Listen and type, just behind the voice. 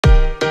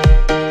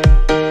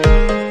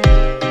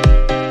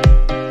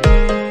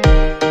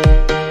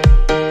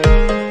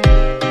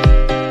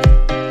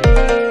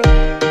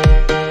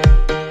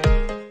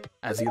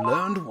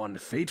one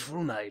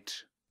fateful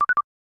night.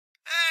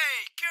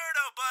 Hey,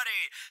 Kirito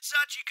buddy!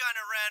 Sachi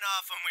kinda ran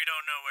off and we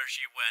don't know where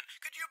she went.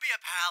 Could you be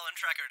a pal and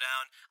track her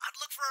down? I'd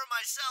look for her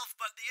myself,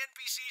 but the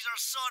NPCs are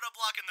sorta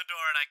blocking the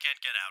door and I can't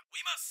get out.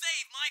 We must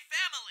save my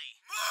family!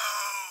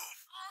 Move!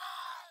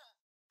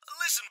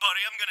 Listen,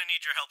 buddy, I'm gonna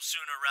need your help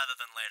sooner rather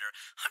than later.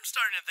 I'm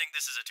starting to think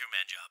this is a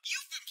two-man job.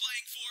 You've been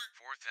playing for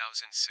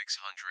 4,608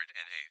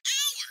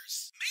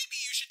 hours! Maybe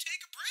you should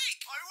take a break!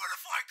 I would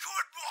if I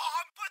could,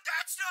 Mom, but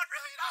that's not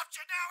really an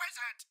option now, is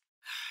it?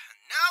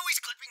 Now he's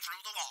clipping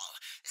through the wall.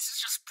 This is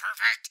just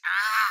perfect.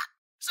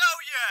 So,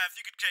 yeah, if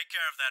you could take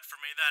care of that for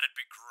me, that'd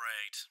be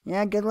great.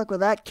 Yeah, good luck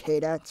with that,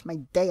 Kata. It's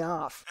my day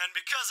off. And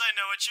because I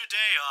know it's your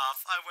day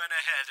off, I went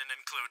ahead and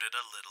included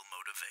a little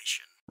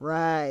motivation.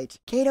 Right.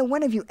 Kata,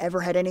 when have you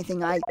ever had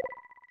anything I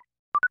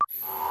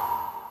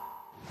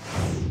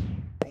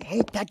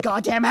hate that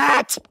goddamn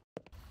hat!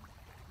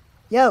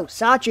 Yo,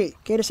 Sachi,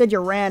 Kata said you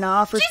ran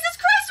off or— Jesus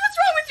Christ, what's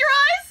wrong with your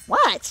eyes?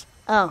 What?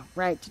 Oh,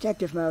 right,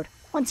 detective mode.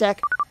 One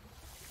sec.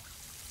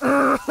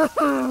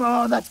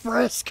 Oh, that's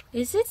brisk.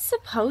 Is it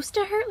supposed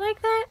to hurt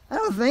like that? I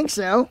don't think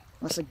so.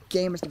 Unless the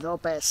game was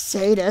developed by a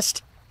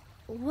sadist.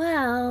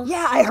 Well...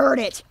 Yeah, I heard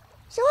it.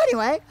 So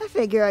anyway, I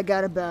figure I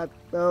got about,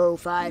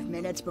 5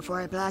 minutes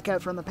before I black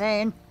out from the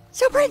pain.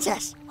 So,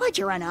 Princess, why'd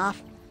you run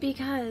off?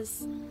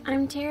 Because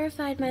I'm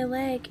terrified my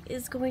leg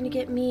is going to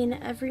get me and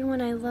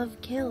everyone I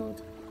love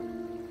killed.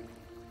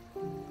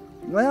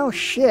 Well,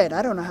 shit,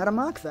 I don't know how to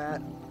mock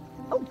that.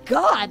 Oh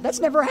God, that's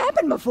never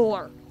happened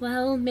before!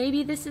 Well,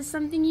 maybe this is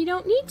something you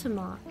don't need to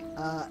mock.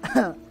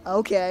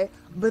 Okay.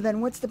 But then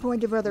what's the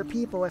point of other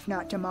people if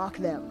not to mock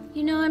them?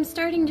 You know, I'm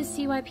starting to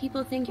see why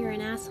people think you're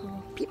an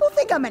asshole. People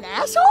think I'm an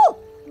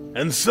asshole?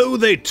 And so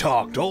they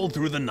talked all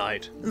through the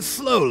night, and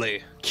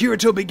slowly,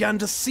 Kirito began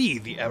to see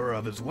the error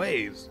of his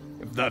ways.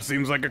 If that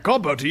seems like a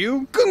cop-out to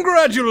you,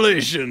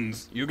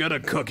 congratulations! You get a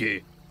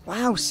cookie.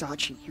 Wow,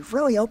 Sachi, you've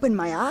really opened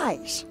my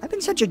eyes. I've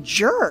been such a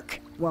jerk.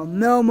 Well,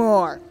 no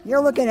more.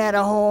 You're looking at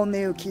a whole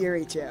new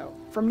Kirito.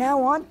 From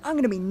now on, I'm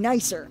gonna be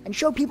nicer and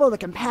show people the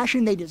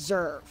compassion they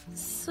deserve.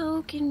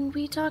 So, can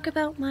we talk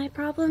about my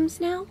problems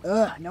now?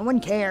 Ugh, no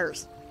one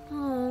cares.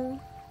 Oh.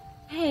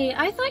 Hey,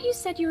 I thought you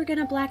said you were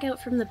gonna black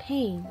out from the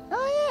pain.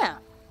 Oh, yeah.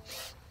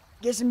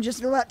 Guess I'm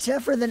just a lot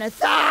tougher than I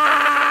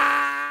thought.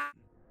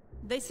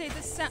 They say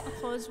the Santa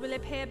Claus will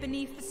appear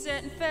beneath a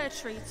certain fir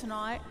tree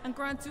tonight and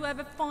grant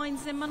whoever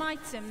finds him an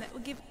item that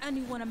will give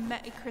anyone a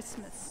Merry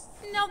Christmas.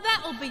 Now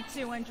that'll be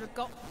 200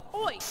 gold. Oi,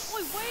 where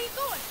are you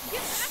going?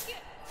 Get back here!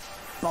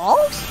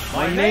 Balls?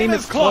 My name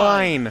is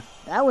Klein.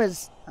 That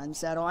was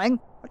unsettling.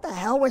 What the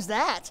hell was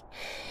that?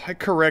 I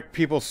correct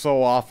people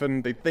so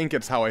often, they think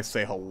it's how I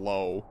say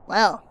hello.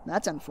 Well,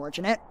 that's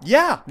unfortunate.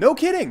 Yeah, no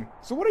kidding.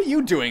 So what are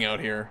you doing out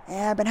here?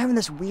 Yeah, I've been having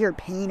this weird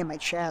pain in my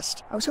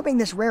chest. I was hoping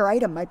this rare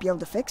item might be able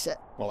to fix it.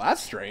 Well,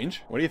 that's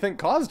strange. What do you think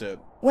caused it?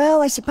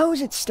 Well, I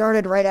suppose it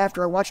started right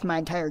after I watched my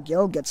entire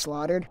guild get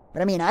slaughtered.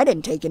 But I mean, I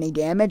didn't take any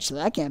damage, so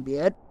that can't be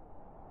it.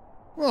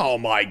 Oh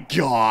my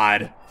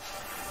god.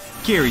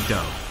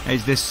 Kirito,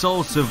 as the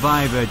sole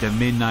survivor of the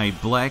Midnight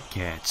Black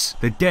Cats,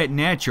 the debt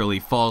naturally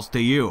falls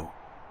to you.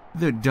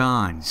 The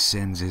Don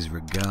sends his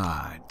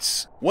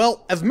regards.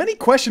 Well, as many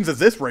questions as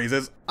this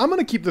raises, I'm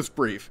gonna keep this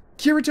brief.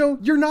 Kirito,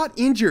 you're not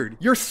injured.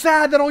 You're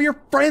sad that all your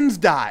friends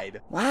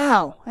died.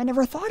 Wow, I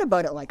never thought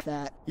about it like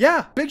that.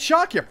 Yeah, big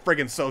shock, you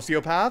friggin'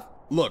 sociopath.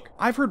 Look,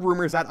 I've heard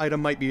rumors that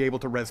item might be able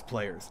to res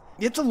players.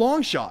 It's a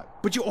long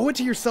shot, but you owe it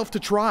to yourself to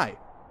try.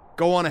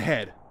 Go on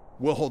ahead.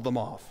 We'll hold them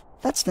off.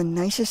 That's the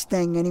nicest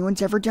thing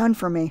anyone's ever done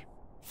for me.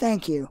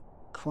 Thank you,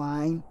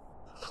 Klein.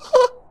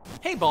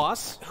 Hey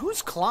boss,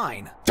 who's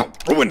Klein? Don't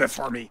ruin this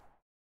for me!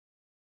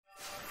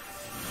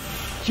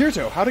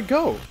 Kirito, how'd it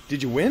go?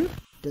 Did you win?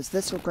 Does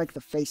this look like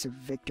the face of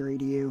victory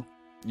to you?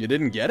 You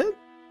didn't get it?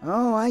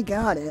 Oh, I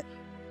got it.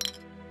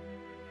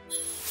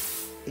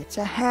 It's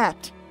a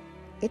hat.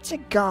 It's a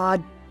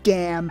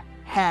goddamn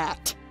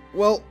hat.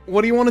 Well, what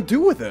do you want to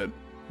do with it?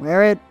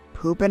 Wear it,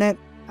 poop in it.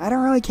 I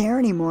don't really care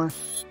anymore.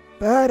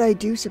 But I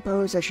do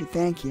suppose I should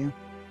thank you.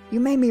 You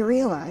made me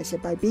realize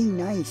that by being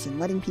nice and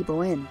letting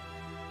people in,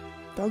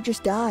 they'll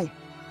just die.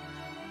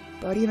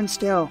 But even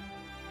still,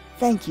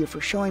 thank you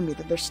for showing me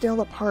that there's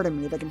still a part of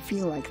me that can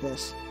feel like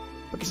this.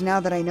 Because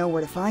now that I know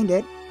where to find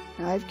it,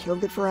 I've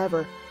killed it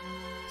forever.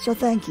 So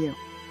thank you.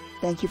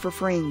 Thank you for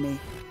freeing me.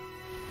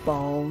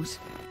 Balls.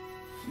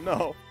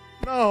 No.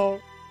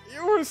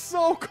 You were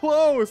so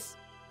close.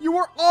 You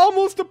were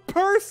almost a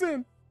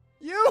person.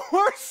 You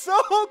were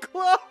so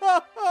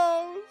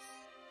close.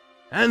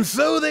 And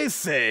so they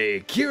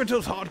say,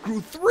 Kirito's heart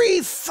grew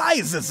 3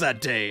 sizes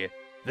that day,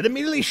 that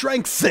immediately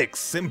shrank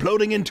 6,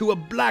 imploding into a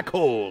black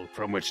hole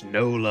from which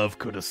no love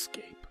could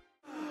escape.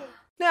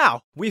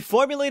 Now, we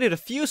formulated a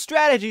few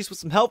strategies with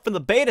some help from the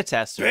beta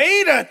testers.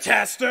 Beta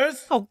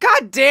testers? Oh,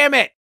 god damn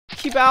it!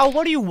 Kibao,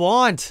 what do you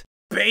want?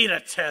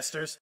 Beta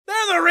testers?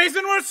 They're the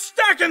reason we're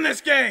stuck in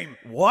this game!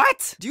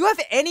 What? Do you have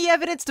any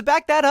evidence to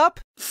back that up?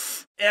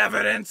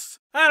 Evidence?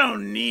 I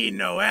don't need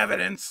no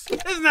evidence.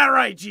 Isn't that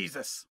right,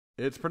 Jesus?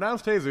 It's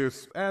pronounced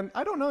Jesus, and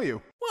I don't know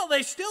you. Well,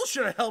 they still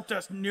should have helped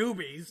us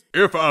newbies.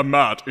 If I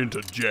might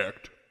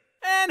interject,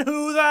 And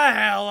who the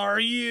hell are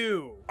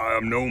you? I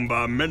am known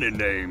by many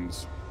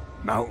names.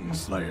 Mountain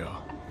Slayer,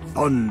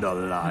 Thunder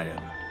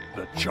Lion,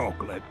 the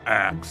Chocolate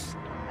Axe.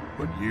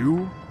 But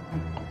you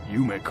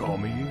may call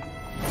me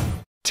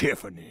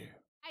Tiffany.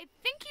 I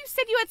think you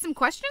said you had some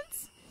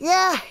questions?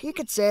 Yeah, you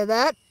could say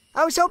that.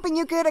 I was hoping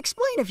you could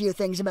explain a few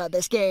things about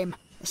this game,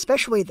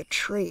 especially the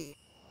tree.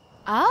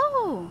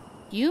 Oh,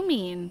 you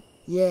mean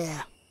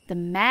Yeah, the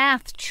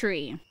math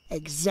tree.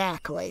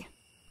 exactly.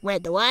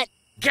 Wait, the what?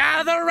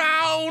 Gather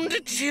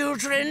round,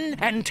 children,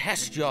 and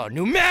test your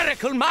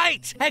numerical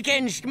might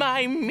against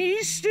my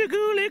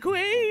mystical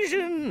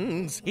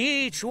equations.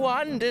 Each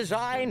one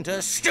designed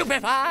to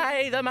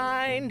stupefy the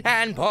mind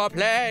and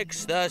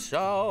perplex the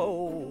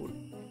soul.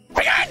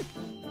 Begin!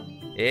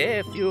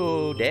 If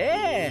you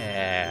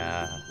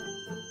dare.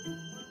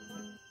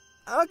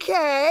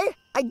 Okay,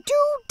 I do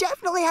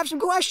definitely have some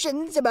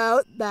questions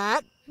about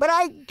that, but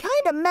I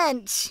kinda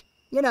meant,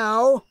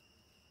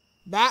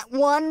 that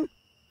one.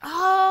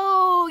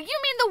 Oh, you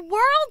mean the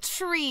world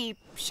tree.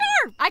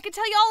 Sure, I could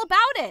tell you all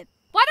about it.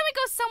 Why don't we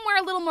go somewhere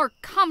a little more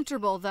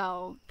comfortable,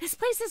 though? This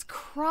place is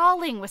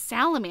crawling with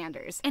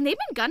salamanders, and they've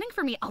been gunning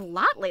for me a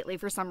lot lately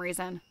for some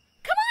reason.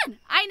 Come on,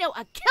 I know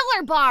a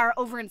killer bar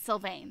over in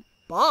Sylvain.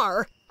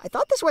 Bar? I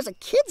thought this was a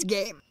kid's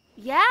game.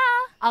 Yeah,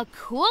 a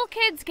cool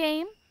kids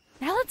game.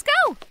 Now let's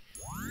go.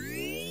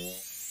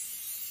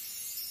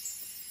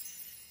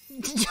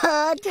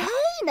 Hey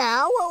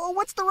now,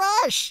 what's the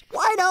rush?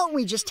 Why don't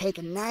we just take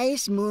a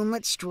nice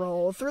moonlit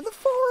stroll through the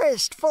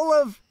forest full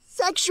of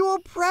sexual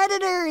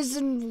predators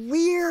and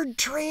weird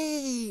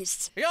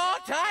trees? Your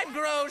time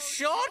grows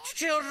short,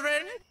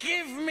 children.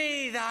 Give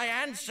me thy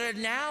answer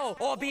now,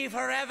 or be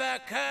forever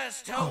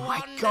cursed to Oh my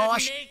wander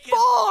gosh, naked.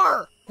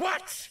 4!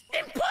 What?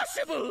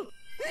 Impossible!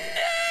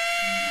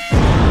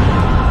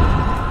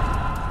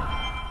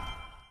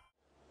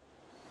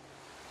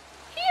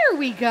 Here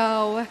we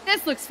go.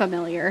 This looks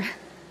familiar.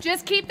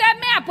 Just keep that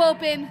map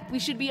open. We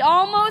should be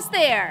almost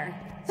there.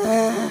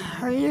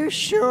 Are you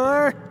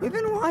sure? We've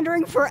been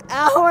wandering for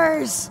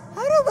hours.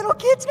 How do little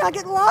kids not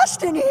get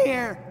lost in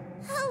here?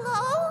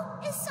 Hello?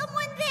 Is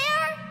someone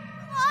there?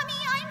 Mommy,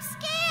 I'm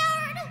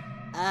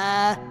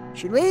scared.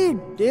 Should we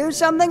do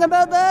something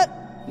about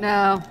that?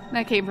 No,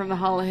 that came from the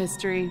Hall of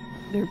History.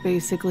 They're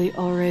basically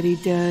already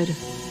dead.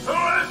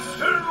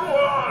 Question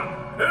 1.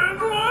 In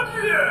what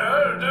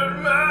year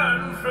did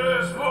man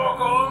first walk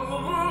on the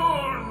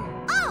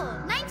moon?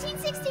 Oh,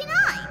 1969.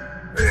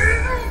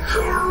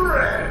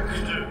 Incorrect.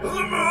 The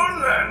moon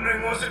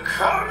landing was a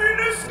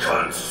communist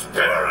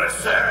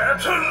conspiracy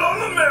to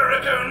lull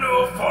America into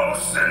a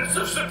false sense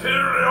of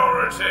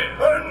superiority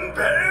and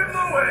pave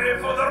the way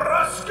for the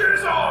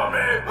Ruskies'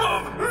 army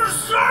of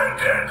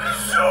psychic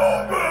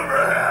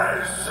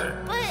superheroes.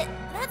 But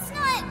that's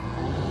not...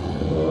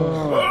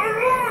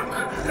 Look,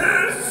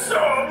 it's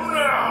some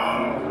now.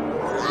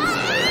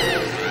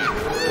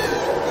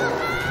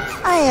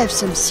 I have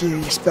some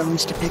serious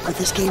bones to pick with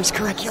this game's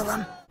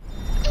curriculum.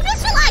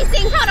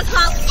 Initializing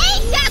protocol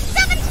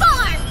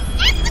 8-74!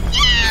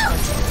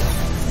 Execute!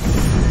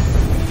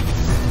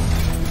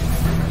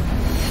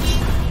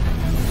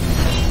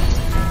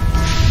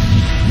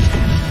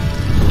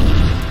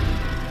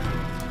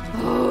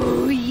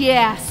 Oh,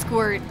 yeah,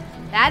 Squirt.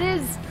 That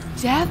is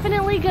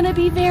definitely gonna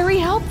be very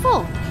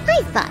helpful.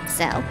 I thought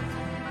so.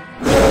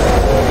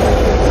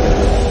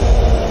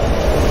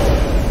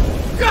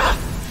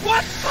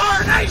 What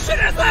tarnation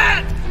is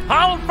that?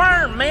 Hold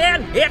firm,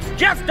 men. It's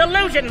just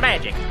illusion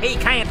magic. He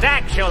can't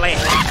actually.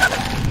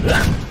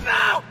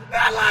 No!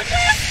 Not like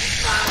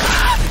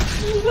this!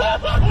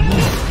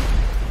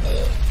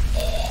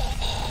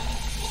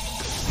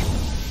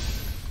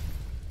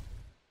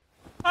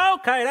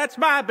 Okay, that's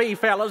my bee,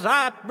 fellas.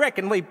 I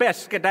reckon we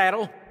best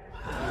skedaddle.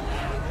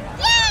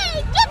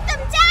 Yay! Get them,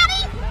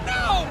 Daddy!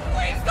 No!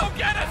 Please don't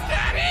get us,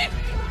 Daddy!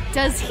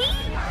 Does he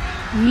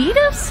need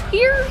us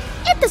here?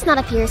 It does not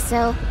appear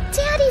so.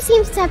 Daddy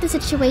seems to have the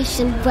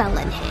situation well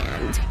in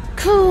hand.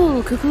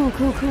 Cool.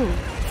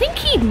 Think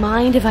he'd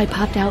mind if I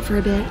popped out for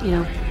a bit?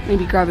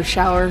 Maybe grab a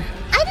shower?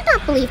 I do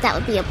not believe that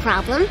would be a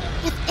problem.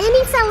 If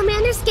any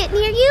salamanders get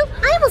near you,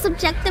 I will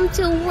subject them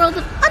to a world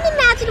of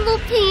unimaginable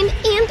pain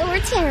and or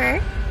terror.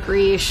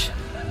 Greesh.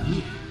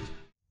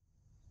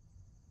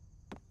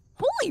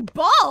 Holy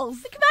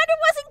balls! The commander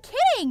wasn't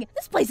kidding!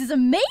 This place is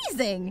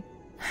amazing!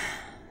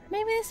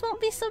 Maybe this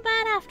won't be so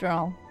bad after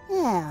all.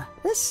 Yeah,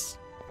 this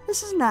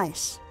is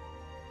nice.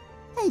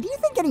 Hey, do you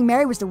think getting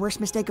married was the worst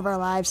mistake of our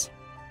lives?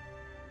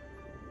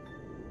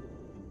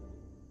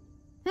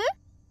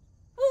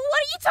 What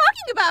are you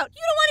talking about?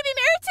 You don't want to be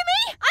married to me?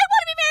 I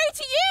want to be married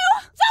to you!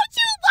 Don't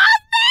you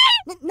love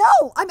me? No,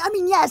 I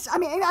mean yes. I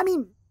mean.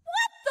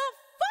 What the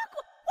fuck?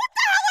 What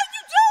the hell are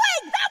you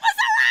doing? That was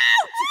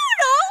allowed! You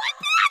know, I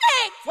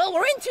panicked! Well,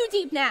 we're in too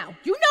deep now.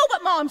 You know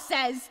what Mom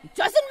says. It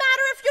doesn't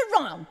matter if you're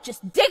wrong.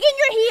 Just dig in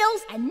your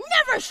heels and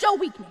never show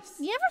weakness.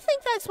 You ever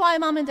think that's why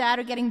Mom and Dad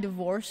are getting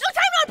divorced? No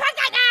time to unpack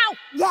that now!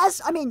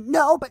 Yes, I mean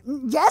no, but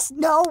yes,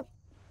 no.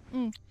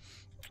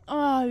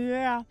 Oh,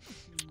 yeah.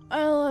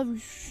 I love you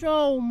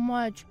so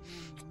much.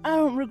 I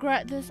don't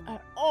regret this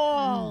at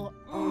all.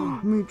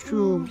 Me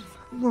too.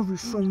 I love you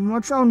so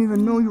much. I don't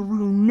even know your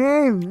real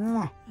name.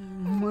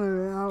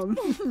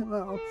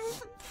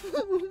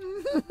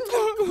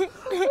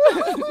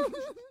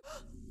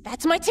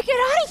 That's my ticket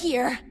out of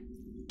here.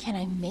 Can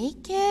I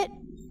make it?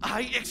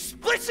 I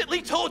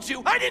explicitly told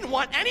you I didn't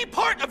want any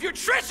part of your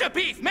Trisha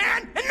beef,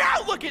 man! And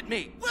now look at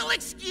me! Well,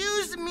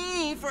 excuse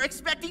me for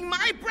expecting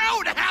my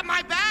bro to have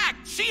my back!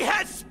 She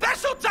has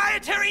special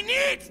dietary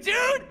needs,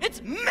 dude! It's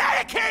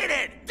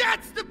medicated!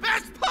 That's the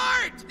best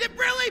part! It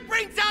really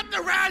brings out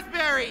the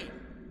raspberry!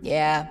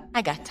 Yeah,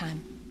 I got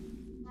time.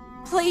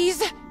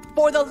 Please,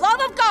 for the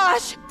love of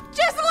gosh,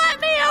 just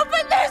let me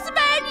open this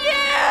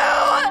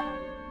menu!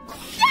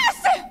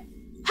 Yes!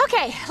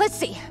 Okay, let's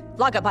see.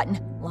 Log out button.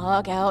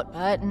 Log out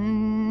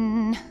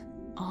button.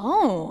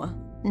 Oh,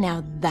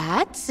 now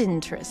that's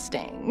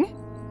interesting.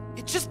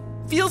 It just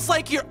feels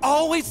like you're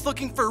always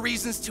looking for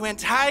reasons to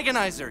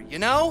antagonize her, you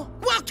know?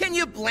 Well, can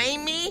you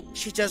blame me?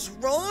 She just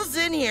rolls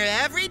in here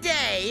every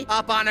day,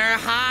 up on her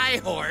high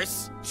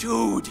horse.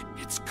 Dude,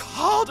 it's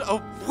called a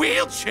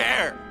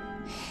wheelchair!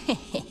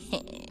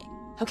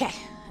 Okay,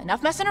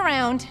 enough messing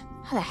around.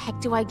 How the heck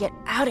do I get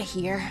out of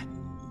here?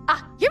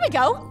 Ah, here we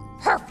go.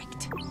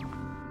 Perfect.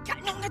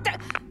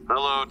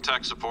 Hello,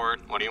 tech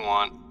support. What do you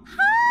want?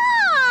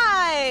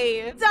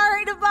 Hi!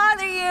 Sorry to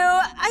bother you.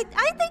 I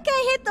think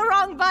I hit the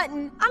wrong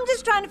button. I'm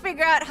just trying to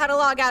figure out how to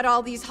log out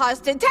all these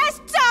hostage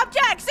test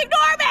subjects.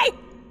 Ignore me!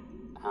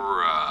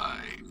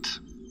 Right.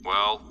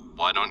 Well,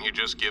 why don't you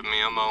just give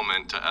me a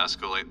moment to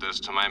escalate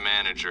this to my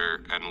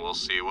manager, and we'll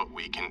see what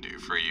we can do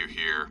for you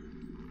here.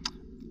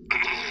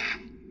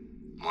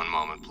 One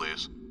moment,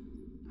 please.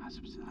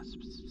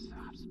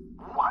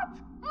 What?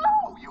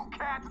 No, you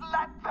can't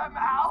let them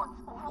out!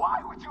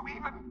 Why would you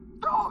even?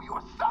 Oh,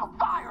 you're so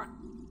fired!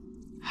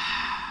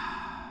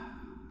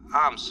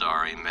 I'm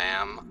sorry,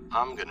 ma'am.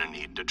 I'm gonna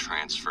need to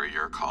transfer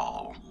your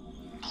call.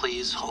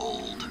 Please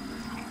hold.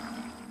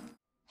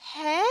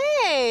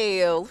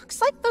 Hey,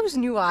 looks like those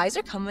new eyes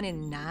are coming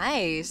in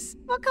nice.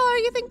 What color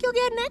you think you'll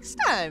get next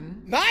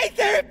time? My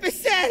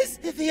therapist says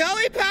that the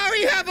only power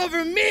you have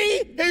over me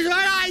is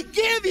what I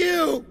give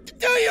you!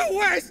 Do your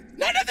worst!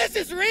 None of this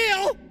is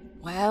real!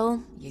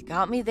 Well, you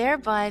got me there,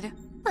 bud.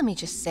 Let me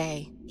just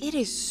say, it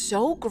is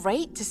so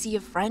great to see a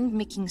friend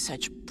making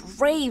such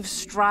brave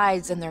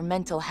strides in their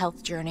mental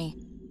health journey.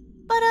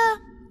 But,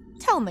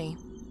 tell me,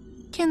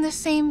 can the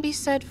same be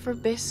said for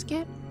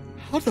Biscuit?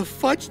 How the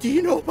fudge do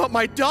you know about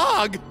my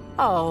dog?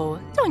 Oh,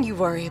 don't you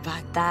worry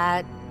about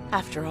that.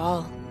 After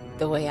all,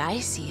 the way I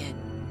see it,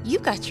 you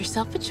got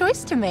yourself a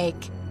choice to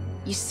make.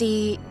 You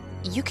see,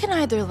 you can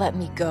either let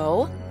me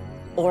go,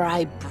 or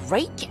I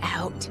break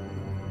out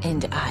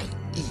and I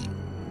eat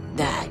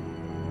that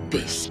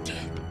biscuit.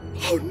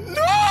 Oh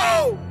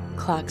no!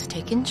 Clock's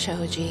taking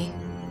Choji.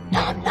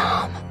 Nom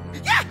nom.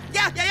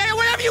 Yeah,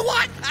 whatever you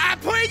want! I'm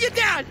putting you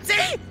down!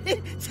 See?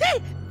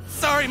 See?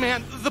 Sorry,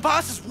 man. The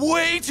boss is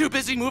way too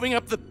busy moving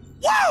up the...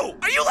 Whoa!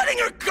 Are you letting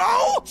her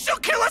go? She'll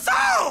kill us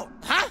all!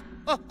 Huh?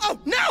 Oh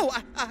no!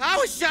 I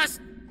was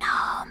just...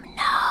 Nom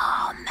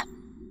nom.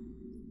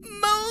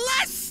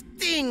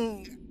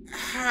 molesting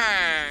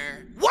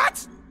her.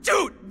 What?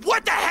 Dude,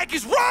 what the heck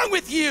is wrong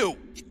with you?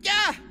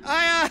 Yeah,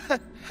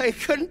 I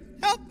couldn't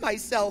help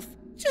myself.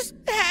 Just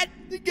had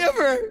to give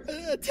her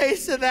a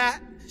taste of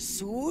that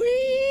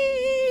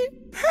sweet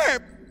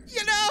perp,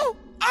 you know?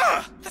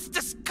 Ugh, that's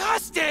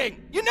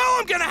disgusting! You know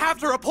I'm gonna have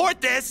to report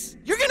this!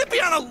 You're gonna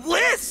be on a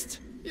list!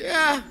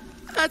 Yeah,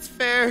 that's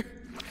fair.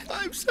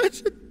 I'm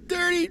such a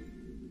dirty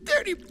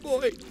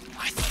boy.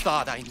 I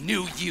thought I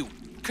knew you.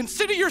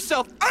 Consider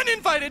yourself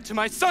uninvited to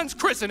my son's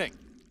christening.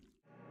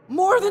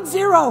 More than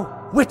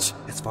 0! Which,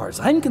 as far as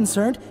I'm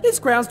concerned, is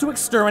grounds to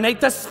exterminate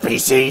the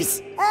species!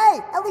 Hey,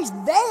 at least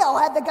they all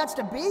had the guts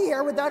to be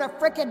here without a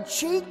frickin'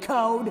 cheat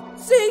code.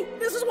 See,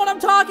 this is what I'm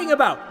talking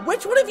about.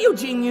 Which one of you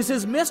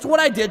geniuses missed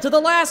what I did to the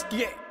last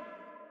game?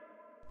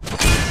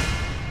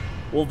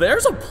 Well,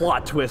 there's a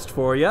plot twist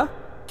for you.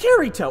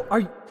 Kirito,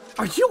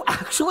 are you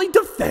actually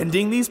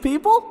defending these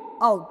people?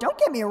 Oh, don't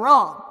get me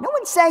wrong. No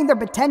one's saying their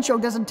potential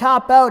doesn't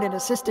top out an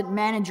assistant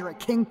manager at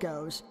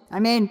Kinko's. I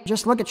mean,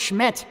 just look at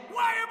Schmidt.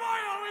 Why am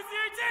I always the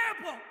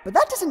example? But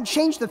that doesn't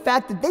change the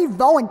fact that they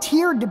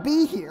volunteered to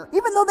be here,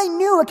 even though they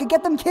knew it could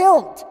get them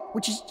killed.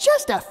 Which is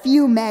just a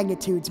few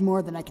magnitudes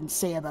more than I can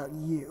say about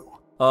you.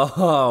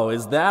 Oh,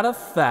 is that a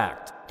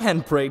fact?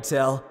 And pray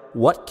tell,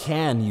 what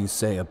can you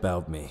say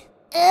about me?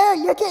 Oh,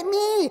 look at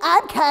me!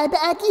 I'm Kaiba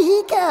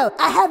Akihiko!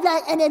 I have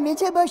like an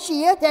invincible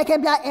shield that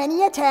can block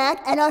any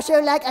attack, and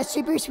also like a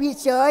super sweet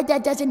sword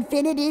that does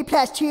infinity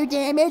plus 2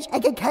 damage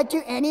and can cut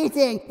through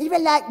anything,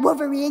 even like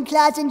Wolverine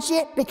claws and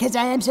shit, because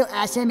I am so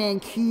awesome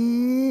and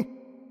cool.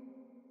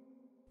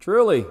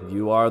 Truly,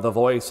 you are the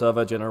voice of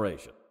a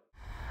generation.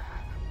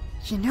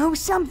 You know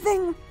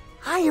something?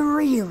 I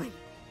really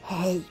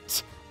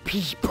hate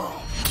people.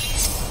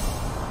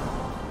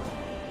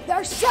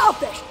 They're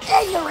selfish,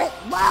 ignorant,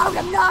 loud,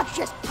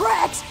 obnoxious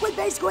pricks with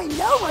basically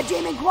no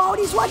redeeming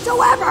qualities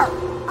whatsoever.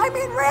 I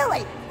mean,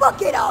 really,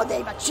 look at all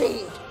they've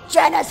achieved.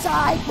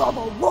 Genocide,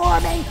 global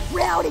warming,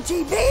 reality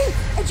TV,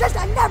 it's just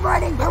a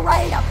never-ending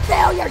parade of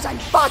failures and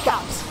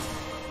fuck-ups.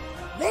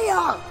 They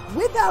are,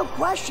 without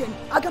question,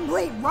 a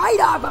complete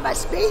write-off of a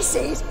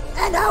species,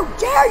 and how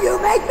dare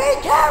you make me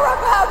care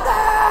about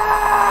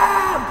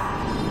them!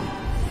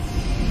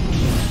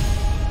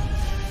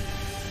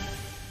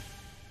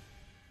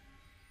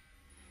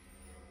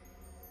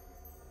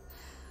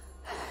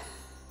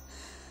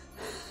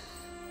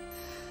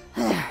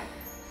 There.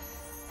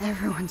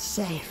 Everyone's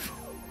safe.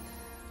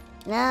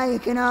 Now you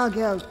can all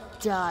go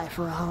die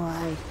for all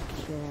I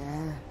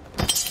care.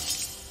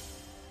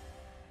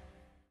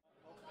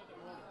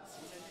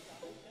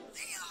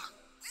 They are,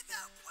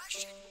 without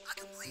question, a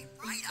complete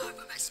write-off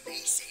of a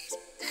species,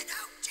 and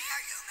how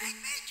dare you make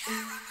me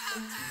care about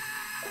them!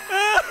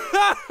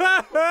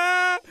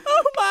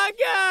 Oh my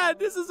god,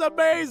 this is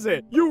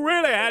amazing! You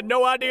really had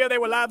no idea they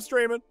were live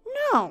streaming?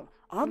 No.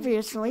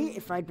 Obviously,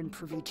 if I'd been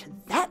privy to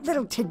that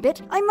little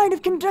tidbit, I might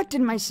have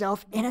conducted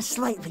myself in a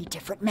slightly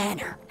different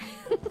manner.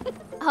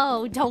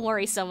 Oh, don't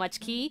worry so much,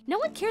 Key. No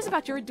one cares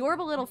about your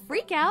adorable little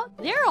freakout.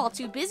 They're all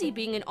too busy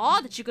being in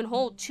awe that you can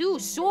hold two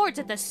swords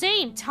at the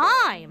same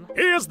time.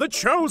 Here's the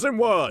chosen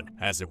one,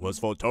 as it was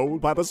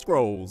foretold by the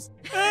scrolls.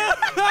 Yeah,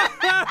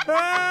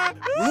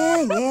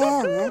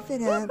 laugh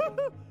it up.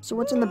 So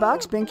what's in the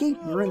box, Pinky?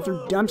 You running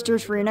through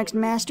dumpsters for your next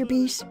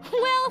masterpiece?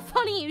 Well,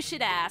 funny you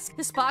should ask.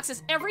 This box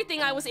is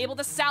everything I was able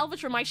to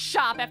salvage from my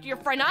shop after your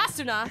friend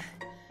Asuna.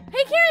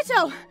 Hey,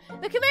 Kirito!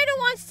 The commander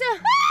wants to...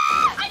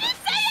 Ah! I didn't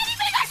say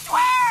anything, I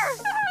swear!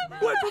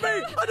 Wait for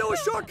me! I know a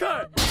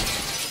shortcut!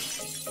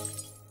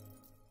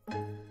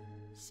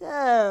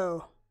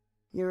 So,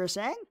 you were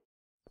saying?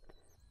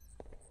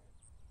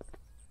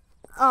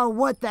 Oh,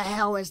 what the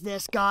hell is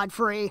this,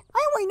 Godfrey?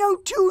 I only know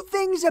two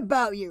things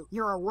about you.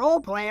 You're a role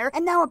player,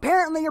 and now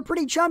apparently you're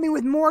pretty chummy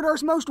with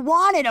Mordor's Most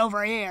Wanted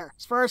over here.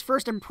 As far as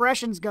first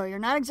impressions go, you're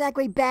not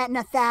exactly batting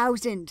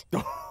 1,000.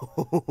 Well,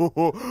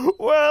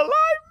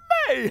 I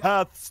may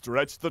hath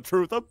stretched the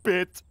truth a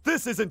bit.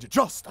 This isn't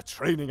just a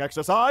training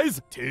exercise,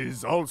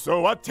 'tis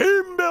also a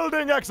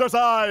team-building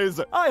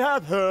exercise. I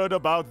hath heard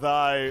about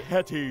thy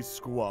petty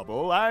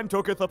squabble, and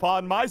tooketh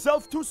upon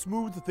myself to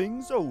smooth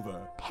things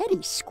over.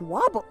 Petty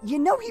squabble? You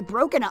know he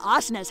broke into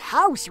Asuna's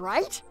house,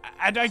 right?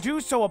 And I do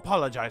so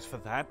apologize for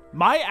that.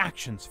 My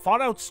actions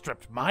far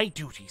outstripped my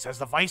duties as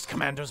the Vice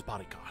Commander's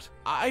bodyguard.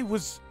 I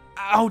was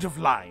out of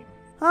line.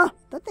 Huh,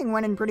 that thing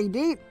went in pretty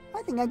deep.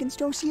 I think I can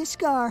still see a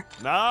scar.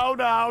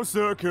 Now,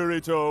 Sir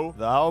Kirito,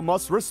 thou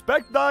must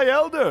respect thy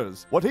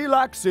elders. What he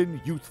lacks in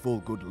youthful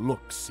good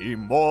looks, he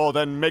more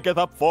than maketh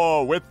up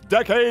for with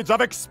decades of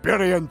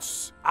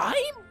experience.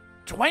 I'm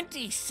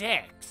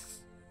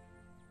 26.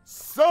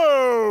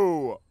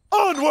 So,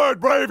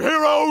 onward, brave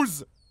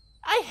heroes!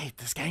 I hate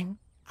this game.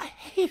 I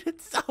hate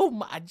it so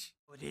much.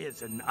 It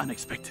is an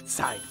unexpected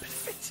side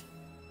benefit.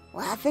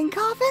 Laughing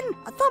Coffin?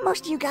 I thought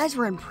most of you guys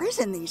were in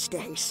prison these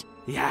days.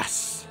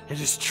 Yes, it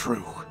is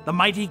true. The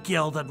mighty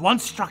guild that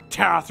once struck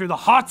terror through the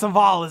hearts of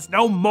all is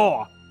no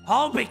more.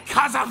 All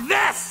because of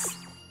this!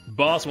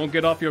 Boss won't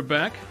get off your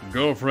back?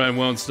 Girlfriend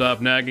won't stop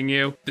nagging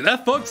you? Did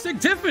that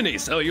fuckstick Tiffany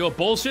sell you a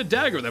bullshit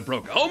dagger that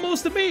broke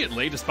almost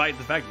immediately despite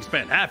the fact you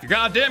spent half your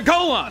goddamn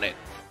coal on it?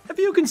 Have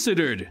you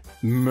considered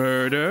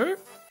murder?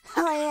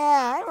 Oh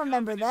yeah, I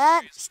remember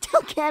that.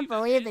 Still can't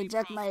believe they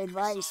took my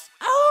advice.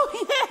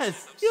 Oh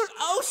yes, your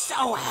oh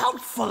so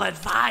helpful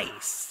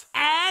advice.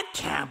 Ad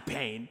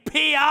campaign,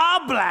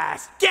 PR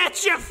blast,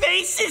 get your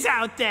faces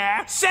out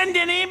there. Send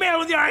an email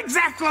with your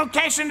exact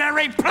location to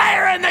every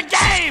player in the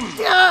game.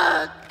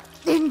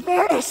 In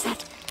fairness,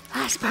 that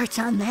last part's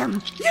on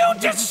them. You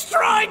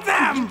destroyed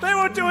them! They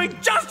were doing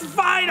just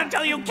fine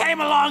until you came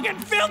along and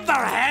filled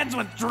their heads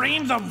with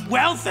dreams of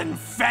wealth and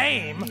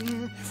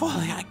fame. If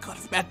only I could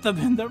have met them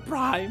in their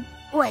prime.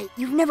 Wait,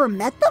 you've never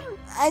met them?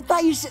 I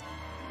thought you said...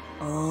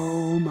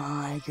 Oh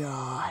my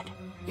god.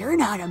 You're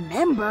not a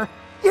member.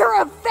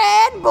 You're a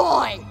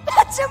fanboy!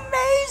 That's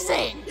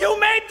amazing! You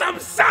made them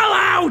sell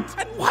out!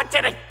 And what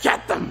did it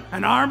get them?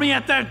 An army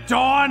at their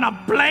door and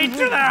a blade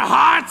through their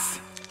hearts?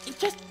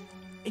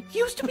 It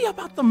used to be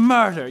about the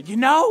murder, you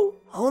know?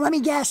 Oh, let me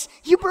guess.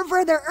 You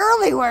prefer their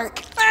early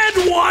work.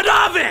 And what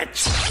of it?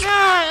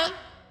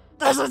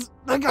 This is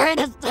the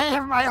greatest day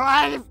of my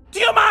life. Do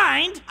you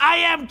mind? I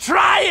am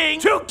trying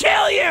to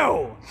kill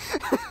you!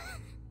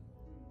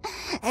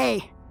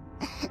 Hey,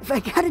 if I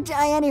gotta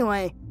die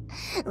anyway,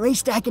 at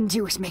least I can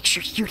do is make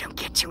sure you don't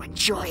get to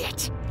enjoy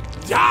it.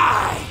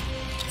 Die!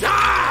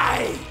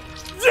 Die!